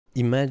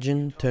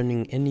Imagine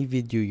turning any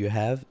video you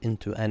have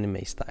into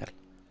anime style,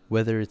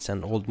 whether it's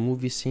an old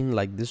movie scene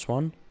like this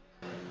one,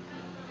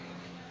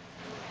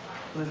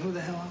 Well, who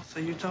the hell else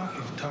are you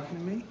talking? Talking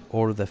to me?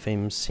 or the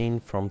famous scene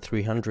from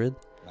 300,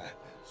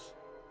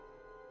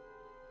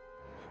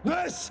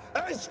 This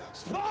is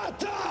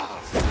Sparta!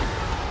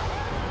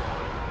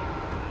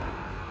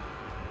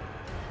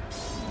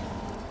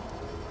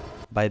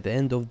 by the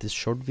end of this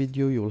short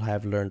video you will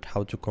have learned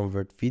how to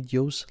convert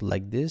videos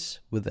like this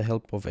with the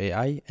help of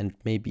AI and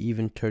maybe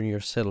even turn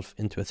yourself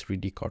into a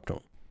 3D cartoon.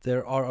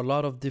 There are a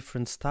lot of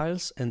different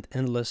styles and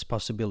endless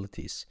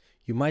possibilities.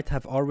 You might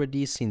have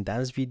already seen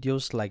dance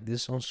videos like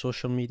this on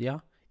social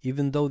media.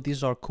 Even though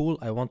these are cool,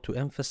 I want to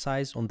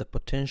emphasize on the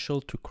potential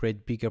to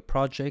create bigger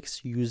projects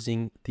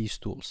using these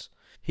tools.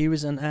 Here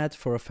is an ad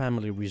for a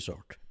family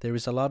resort. There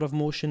is a lot of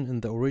motion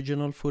in the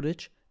original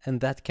footage, and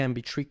that can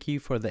be tricky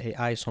for the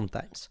AI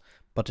sometimes.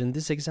 But in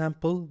this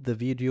example, the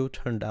video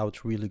turned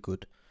out really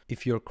good.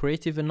 If you're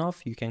creative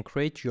enough, you can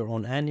create your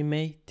own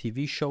anime,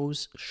 TV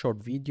shows, short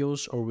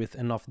videos, or with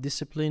enough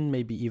discipline,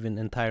 maybe even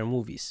entire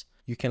movies.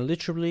 You can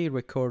literally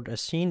record a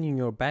scene in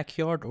your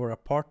backyard or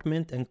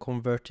apartment and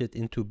convert it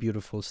into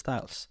beautiful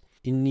styles.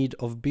 In need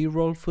of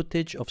B-roll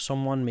footage of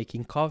someone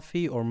making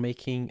coffee or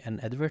making an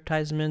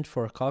advertisement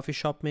for a coffee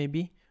shop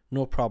maybe?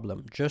 No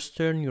problem, just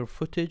turn your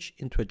footage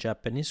into a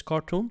Japanese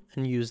cartoon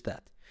and use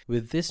that.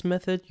 With this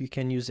method, you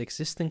can use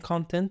existing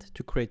content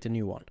to create a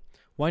new one.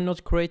 Why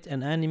not create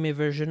an anime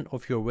version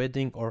of your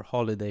wedding or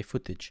holiday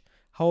footage?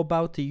 How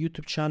about a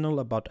YouTube channel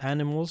about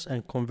animals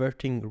and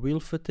converting real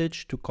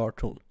footage to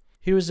cartoon?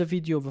 Here is a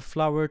video of a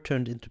flower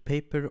turned into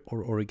paper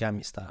or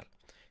origami style.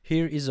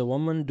 Here is a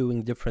woman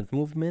doing different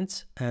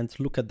movements, and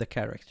look at the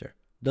character.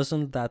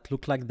 Doesn't that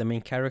look like the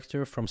main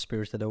character from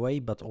Spirited Away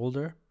but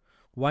older?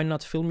 Why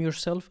not film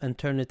yourself and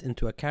turn it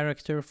into a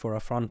character for a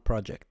fun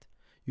project?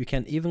 You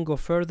can even go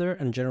further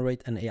and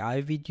generate an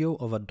AI video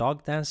of a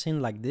dog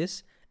dancing like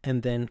this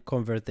and then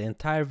convert the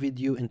entire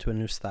video into a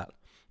new style.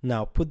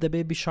 Now put the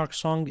Baby Shark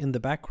song in the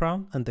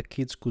background and the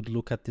kids could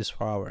look at this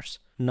for hours.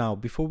 Now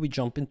before we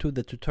jump into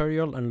the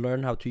tutorial and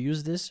learn how to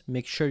use this,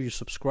 make sure you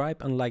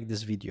subscribe and like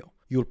this video.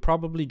 You'll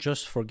probably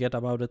just forget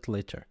about it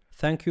later.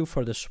 Thank you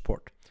for the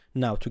support.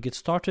 Now to get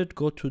started,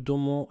 go to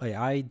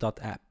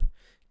domoai.app.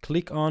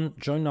 Click on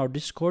join our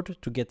Discord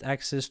to get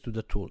access to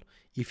the tool.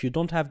 If you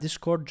don't have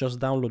Discord, just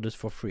download it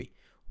for free.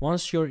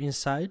 Once you're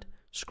inside,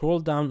 scroll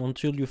down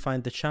until you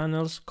find the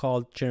channels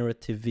called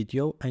generative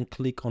video and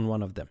click on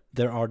one of them.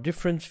 There are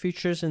different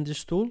features in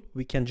this tool.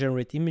 We can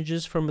generate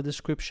images from a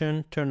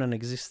description, turn an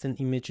existing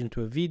image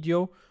into a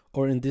video,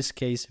 or in this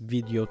case,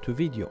 video to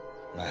video.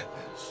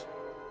 Madness.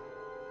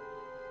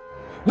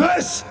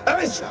 This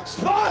is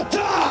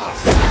Sparta!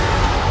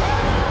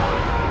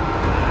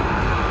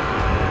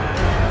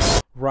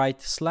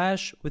 Write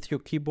 / with your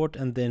keyboard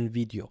and then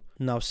video.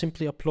 Now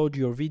simply upload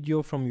your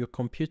video from your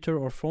computer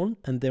or phone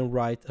and then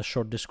write a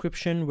short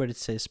description where it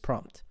says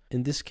prompt.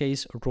 In this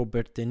case,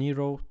 Robert De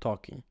Niro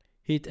talking.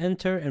 Hit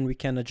enter and we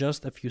can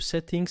adjust a few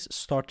settings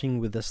starting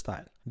with the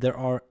style. There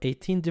are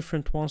 18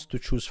 different ones to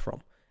choose from.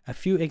 A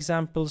few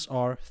examples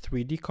are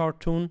 3D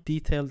cartoon,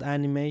 detailed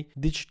anime,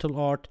 digital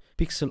art,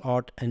 pixel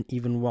art, and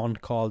even one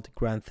called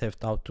Grand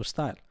Theft Auto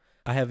style.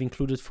 I have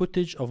included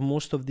footage of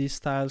most of these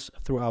styles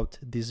throughout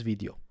this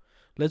video.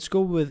 Let's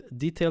go with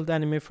detailed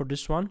anime for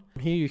this one.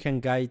 Here you can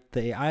guide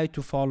the AI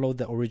to follow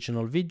the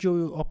original video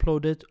you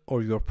uploaded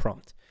or your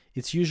prompt.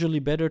 It's usually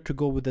better to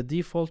go with the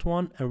default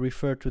one and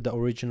refer to the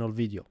original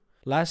video.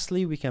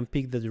 Lastly, we can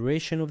pick the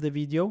duration of the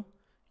video.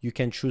 You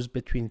can choose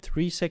between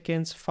 3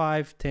 seconds,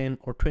 5, 10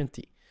 or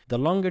 20. The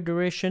longer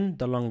duration,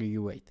 the longer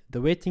you wait.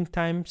 The waiting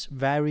times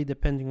vary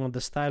depending on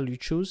the style you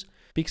choose.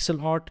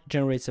 Pixel art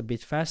generates a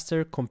bit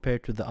faster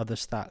compared to the other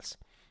styles.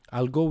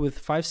 I'll go with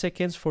 5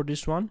 seconds for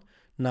this one.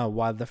 Now,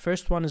 while the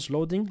first one is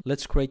loading,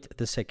 let's create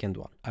the second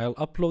one. I'll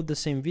upload the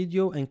same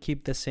video and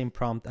keep the same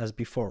prompt as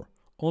before,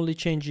 only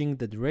changing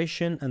the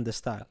duration and the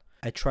style.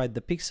 I tried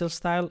the pixel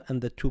style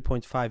and the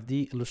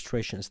 2.5D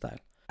illustration style.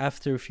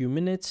 After a few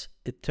minutes,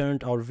 it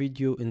turned our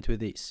video into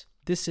this.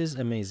 This is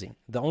amazing.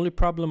 The only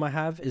problem I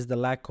have is the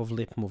lack of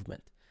lip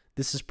movement.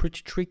 This is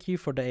pretty tricky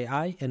for the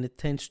AI and it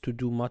tends to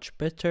do much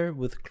better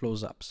with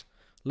close-ups.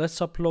 Let's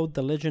upload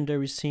the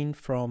legendary scene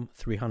from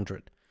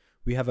 300.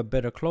 We have a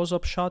better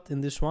close-up shot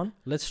in this one.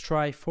 Let's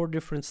try 4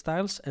 different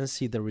styles and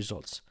see the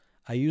results.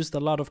 I used a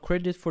lot of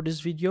credit for this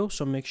video,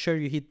 so make sure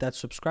you hit that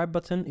subscribe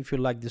button if you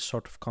like this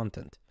sort of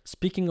content.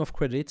 Speaking of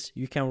credits,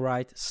 you can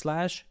write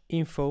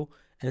 /info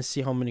and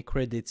see how many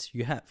credits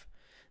you have.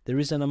 There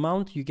is an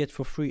amount you get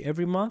for free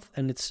every month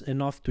and it's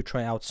enough to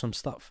try out some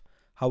stuff.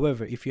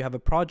 However, if you have a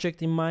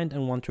project in mind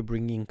and want to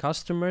bring in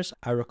customers,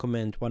 I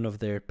recommend one of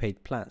their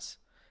paid plans.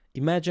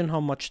 Imagine how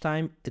much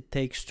time it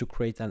takes to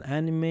create an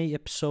anime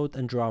episode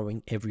and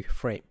drawing every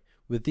frame.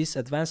 With these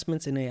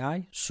advancements in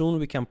AI, soon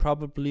we can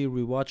probably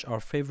rewatch our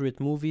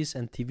favorite movies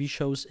and TV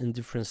shows in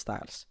different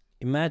styles.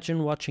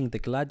 Imagine watching The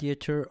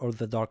Gladiator or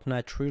the Dark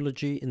Knight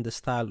trilogy in the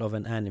style of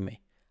an anime.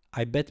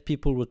 I bet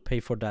people would pay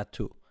for that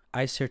too.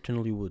 I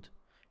certainly would.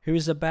 Here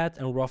is a bad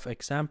and rough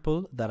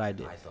example that I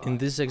did. In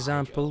this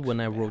example, when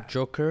I wrote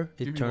Joker,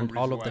 it turned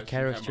all of the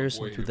characters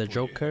into the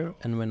Joker,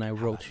 and when I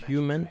wrote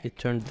human, it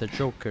turned the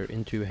Joker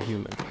into a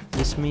human.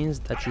 This means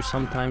that you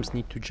sometimes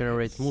need to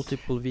generate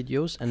multiple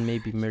videos and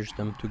maybe merge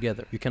them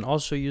together. You can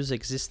also use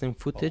existing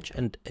footage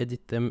and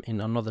edit them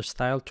in another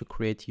style to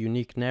create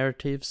unique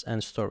narratives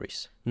and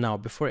stories. Now,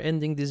 before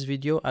ending this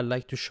video, I'd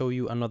like to show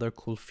you another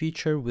cool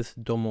feature with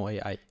Domo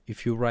AI.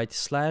 If you write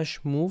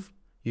 /move,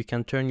 you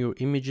can turn your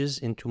images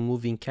into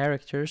moving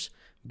characters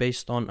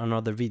based on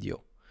another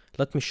video.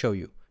 Let me show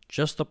you.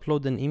 Just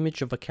upload an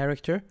image of a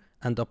character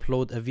and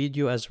upload a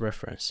video as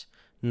reference.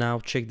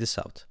 Now check this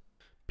out.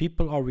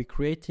 People are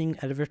recreating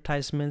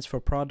advertisements for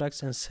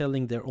products and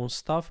selling their own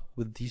stuff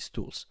with these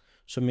tools.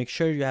 So make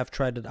sure you have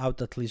tried it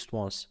out at least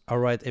once.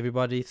 Alright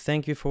everybody,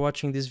 thank you for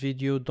watching this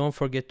video. Don't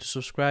forget to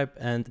subscribe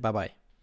and bye bye.